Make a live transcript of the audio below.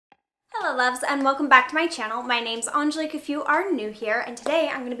Hello loves and welcome back to my channel. My name's Angelique if you are new here, and today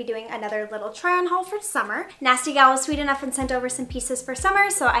I'm going to be doing another little try on haul for summer. Nasty Gal was sweet enough and sent over some pieces for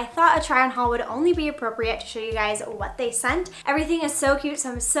summer, so I thought a try on haul would only be appropriate to show you guys what they sent. Everything is so cute,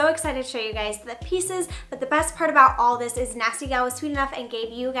 so I'm so excited to show you guys the pieces, but the best part about all this is Nasty Gal was sweet enough and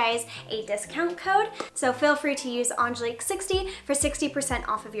gave you guys a discount code, so feel free to use Angelique60 for 60%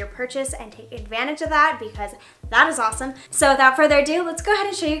 off of your purchase and take advantage of that because that is awesome. So without further ado, let's go ahead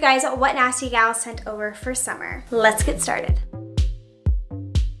and show you guys what Nasty Gal sent over for summer. Let's get started.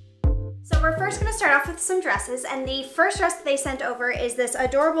 So we're first going to start off with some dresses, and the first dress that they sent over is this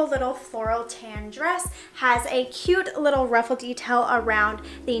adorable little floral tan dress. Has a cute little ruffle detail around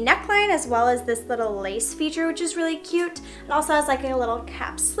the neckline as well as this little lace feature, which is really cute. It also has like a little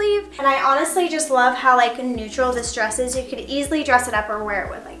cap sleeve, and I honestly just love how like neutral this dress is. You could easily dress it up or wear it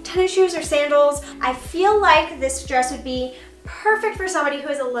with like tennis shoes or sandals. I feel like this dress would be perfect for somebody who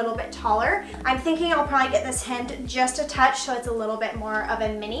is a little bit taller. I'm thinking I'll probably get this hemmed just a touch so it's a little bit more of a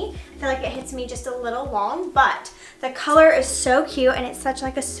mini. I feel like it hits me just a little long, but the color is so cute and it's such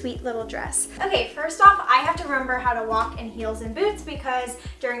like a sweet little dress. Okay, first off, I have to remember how to walk in heels and boots because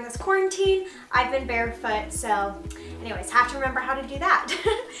during this quarantine, I've been barefoot, so anyways, have to remember how to do that.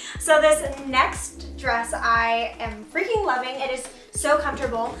 So this next dress I am freaking loving. It is so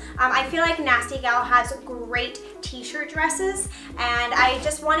comfortable. I feel like Nasty Gal has great t-shirt dresses, and I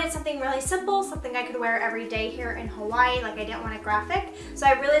just wanted something really simple, something I could wear every day here in Hawaii. Like, I didn't want a graphic, so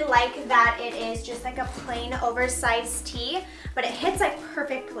I really like that it is just like a plain oversized tee, but it hits like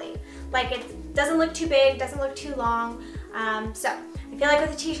perfectly. Like, it doesn't look too big, doesn't look too long. So I feel like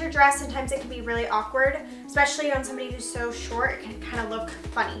with a t-shirt dress, sometimes it can be really awkward, especially on somebody who's so short. It can kind of look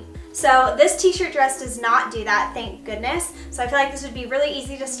funny. So this t-shirt dress does not do that, thank goodness. So I feel like this would be really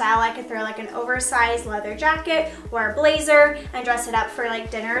easy to style. I could throw like an oversized leather jacket or a blazer and dress it up for like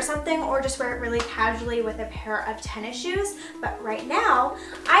dinner or something, or just wear it really casually with a pair of tennis shoes. But right now,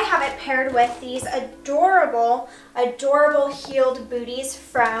 I have it paired with these adorable, adorable heeled booties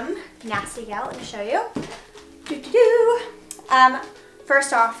from Nasty Gal. Let me show you.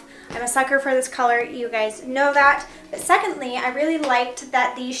 First off, I'm a sucker for this color, you guys know that. But secondly, I really liked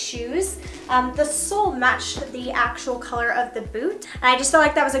that these shoes, the sole matched the actual color of the boot. And I just felt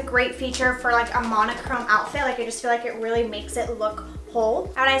like that was a great feature for like a monochrome outfit. Like, I just feel like it really makes it look whole.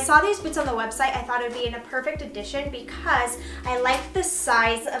 And when I saw these boots on the website, I thought it would be in a perfect addition because I like the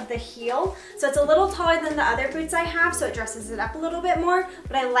size of the heel. So it's a little taller than the other boots I have, so it dresses it up a little bit more,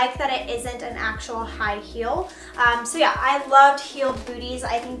 but I like that it isn't an actual high heel. So yeah, I loved heeled booties.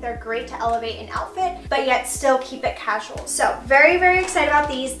 I think they're great to elevate an outfit, but yet still keep it casual. So very, very excited about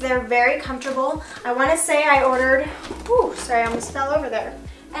these. They're very comfortable. I want to say I ordered, ooh, sorry, I almost fell over there.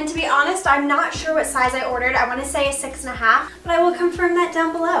 And to be honest, I'm not sure what size I ordered. I want to say a 6.5, but I will confirm that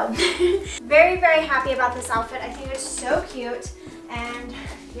down below. Very, very happy about this outfit. I think it's so cute, and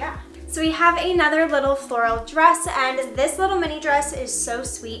yeah. So we have another little floral dress, and this little mini dress is so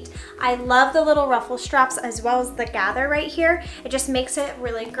sweet. I love the little ruffle straps as well as the gather right here. It just makes it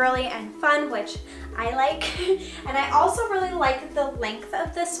really girly and fun, which I like. And I also really like the length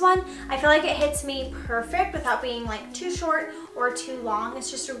of this one. I feel like it hits me perfect without being like too short or too long. It's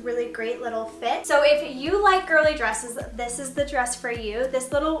just a really great little fit. So if you like girly dresses, this is the dress for you.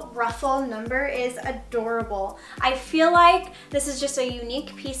 This little ruffle number is adorable. I feel like this is just a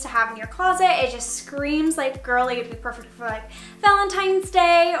unique piece to have in your closet. It just screams like girly. It'd be perfect for like Valentine's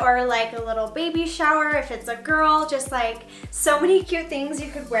Day or like a little baby shower if it's a girl. Just like so many cute things you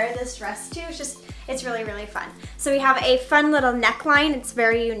could wear this dress to. It's really, really fun. So we have a fun little neckline. It's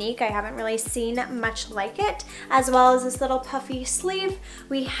very unique. I haven't really seen much like it, as well as this little puffy sleeve.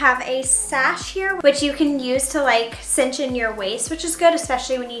 We have a sash here, which you can use to like cinch in your waist, which is good,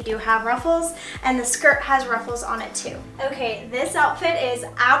 especially when you do have ruffles. And the skirt has ruffles on it too. Okay, this outfit is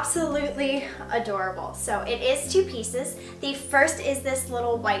absolutely adorable. So it is two pieces. The first is this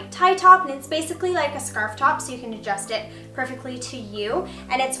little white tie top, and it's basically like a scarf top, so you can adjust it perfectly to you.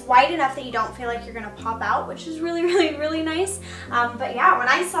 And it's wide enough that you don't feel like you're gonna pop out, which is really, really, really nice. But yeah, when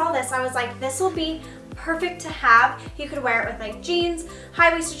I saw this, I was like, this will be perfect to have. You could wear it with like jeans,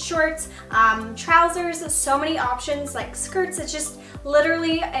 high-waisted shorts, trousers, so many options, like skirts. It's just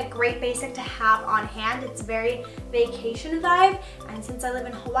literally a great basic to have on hand. It's very vacation vibe, and since I live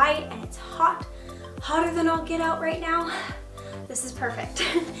in Hawaii and it's hot, hotter than I'll get out right now, this is perfect.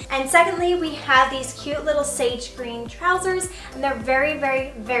 And secondly, we have these cute little sage green trousers, and they're very,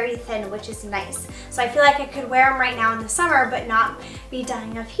 very, very thin, which is nice. So I feel like I could wear them right now in the summer, but not be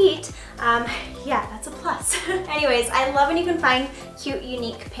dying of heat. Yeah, that's a plus. Anyways, I love when you can find cute,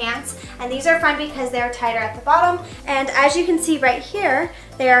 unique pants, and these are fun because they're tighter at the bottom, and as you can see right here,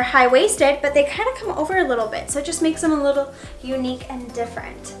 they are high-waisted, but they kind of come over a little bit, so it just makes them a little unique and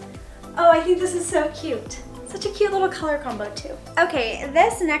different. Oh, I think this is so cute. Such a cute little color combo too. Okay,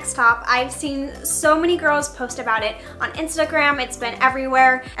 this next top, I've seen so many girls post about it on Instagram. It's been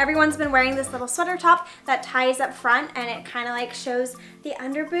everywhere. Everyone's been wearing this little sweater top that ties up front and it kind of like shows the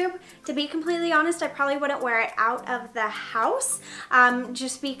under boob. To be completely honest, I probably wouldn't wear it out of the house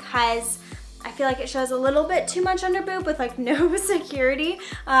just because I feel like it shows a little bit too much under boob with like no security,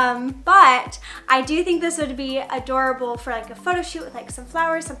 but I do think this would be adorable for like a photo shoot with like some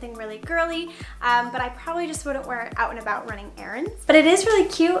flowers, something really girly, but I probably just wouldn't wear it out and about running errands. But it is really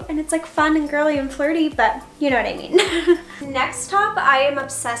cute and it's like fun and girly and flirty, but you know what I mean. Next top I am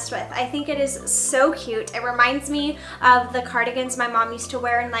obsessed with. I think it is so cute. It reminds me of the cardigans my mom used to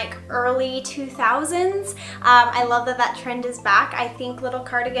wear in like early 2000s. I love that that trend is back. I think little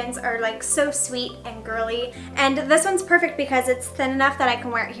cardigans are like so sweet and girly, and this one's perfect because it's thin enough that I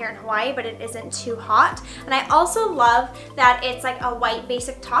can wear it here in Hawaii, but it isn't too hot. And I also love that it's like a white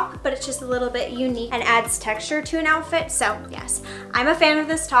basic top, but it's just a little bit unique and adds texture to an outfit. So yes, I'm a fan of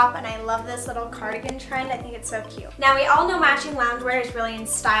this top and I love this little cardigan trend. I think it's so cute. Now we all know matching loungewear is really in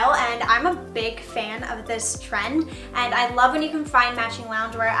style, and I'm a big fan of this trend, and I love when you can find matching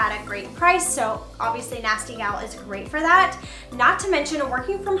loungewear at a great price. So obviously Nasty Gal is great for that. Not to mention,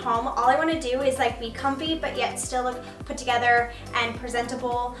 working from home, all I want to do is like be comfy but yet still look put together and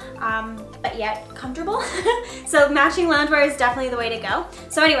presentable, but yet comfortable. So matching loungewear is definitely the way to go.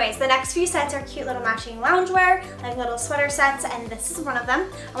 So anyways, the next few sets are cute little matching loungewear, like little sweater sets, and this is one of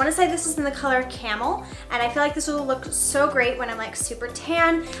them. I want to say this is in the color camel, and I feel like this will look so great when I'm like super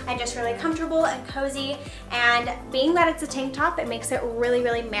tan and just really comfortable and cozy. And being that it's a tank top, it makes it really,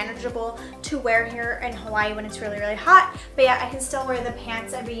 really manageable to wear here in Hawaii when it's really, really hot, but yet I can still wear the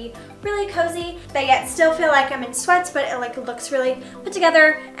pants and be really cozy, but yet still feel like I'm in sweats, but it like looks really put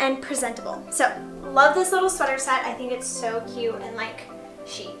together and presentable. So love this little sweater set. I think it's so cute and like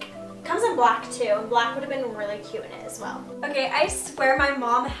chic. It comes in black too. Black would have been really cute in it as well. Okay, I swear my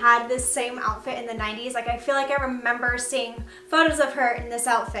mom had this same outfit in the 90s. Like I feel like I remember seeing photos of her in this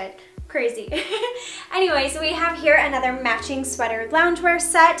outfit. Crazy. Anyways, we have here another matching sweater loungewear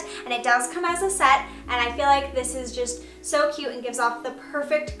set, and it does come as a set, and I feel like this is just so cute and gives off the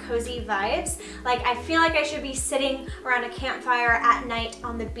perfect cozy vibes. Like I feel like I should be sitting around a campfire at night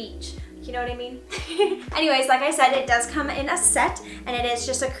on the beach. You know what I mean? Anyways, like I said, it does come in a set, and it is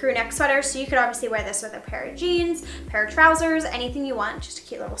just a crew neck sweater, so you could obviously wear this with a pair of jeans, pair of trousers, anything you want, just a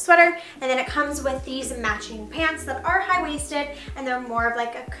cute little sweater. And then it comes with these matching pants that are high-waisted, and they're more of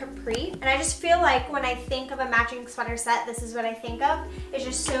like a capri. And I just feel like when I think of a matching sweater set, this is what I think of. It's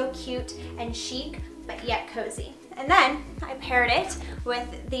just so cute and chic, but yet cozy. And then I paired it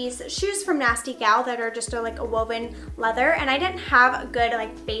with these shoes from Nasty Gal that are just like a woven leather, and I didn't have a good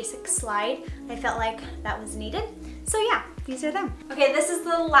like basic slide. I felt like that was needed. So yeah, these are them. Okay, this is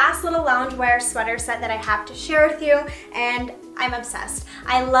the last little loungewear sweater set that I have to share with you, and I'm obsessed.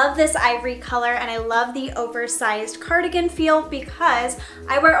 I love this ivory color, and I love the oversized cardigan feel because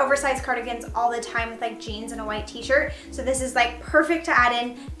I wear oversized cardigans all the time with like jeans and a white t-shirt. So this is like perfect to add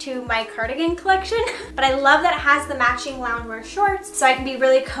in to my cardigan collection. But I love that it has the matching loungewear shorts, so I can be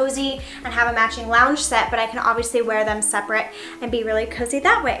really cozy and have a matching lounge set, but I can obviously wear them separate and be really cozy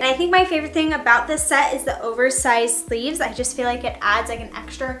that way. And I think my favorite thing about this set is the oversized sleeves. I just feel like it adds like an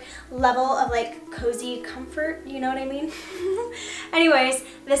extra level of like cozy comfort, you know what I mean? Anyways,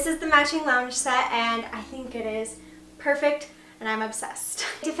 this is the matching lounge set, and I think it is perfect, and I'm obsessed.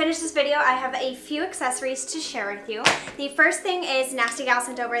 To finish this video, I have a few accessories to share with you. The first thing is Nasty Gal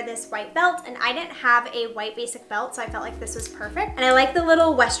sent over this white belt, and I didn't have a white basic belt, so I felt like this was perfect. And I like the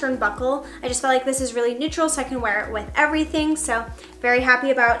little Western buckle. I just felt like this is really neutral, so I can wear it with everything, so very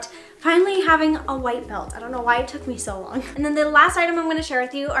happy about finally having a white belt. I don't know why it took me so long. And then the last item I'm gonna share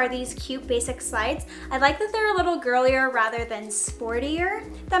with you are these cute basic slides. I like that they're a little girlier rather than sportier,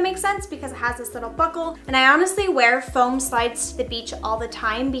 if that makes sense, because it has this little buckle. And I honestly wear foam slides to the beach all the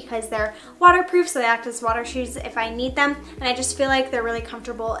time because they're waterproof, so they act as water shoes if I need them. And I just feel like they're really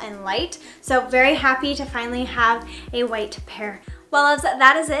comfortable and light. So very happy to finally have a white pair Well, loves,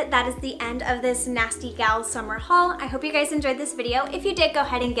 that is it. That is the end of this Nasty Gal summer haul. I hope you guys enjoyed this video. If you did, go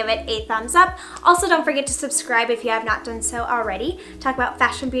ahead and give it a thumbs up. Also, don't forget to subscribe if you have not done so already. Talk about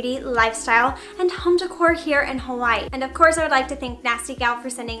fashion, beauty, lifestyle, and home decor here in Hawaii. And of course, I would like to thank Nasty Gal for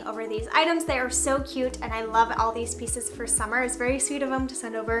sending over these items. They are so cute, and I love all these pieces for summer. It's very sweet of them to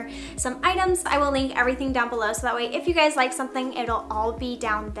send over some items. I will link everything down below, so that way if you guys like something, it'll all be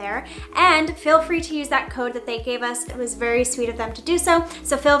down there. And feel free to use that code that they gave us. It was very sweet of them to do so.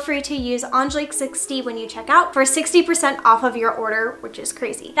 So feel free to use Angelique60 when you check out for 60% off of your order, which is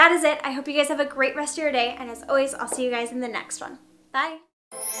crazy. That is it. I hope you guys have a great rest of your day. And as always, I'll see you guys in the next one. Bye.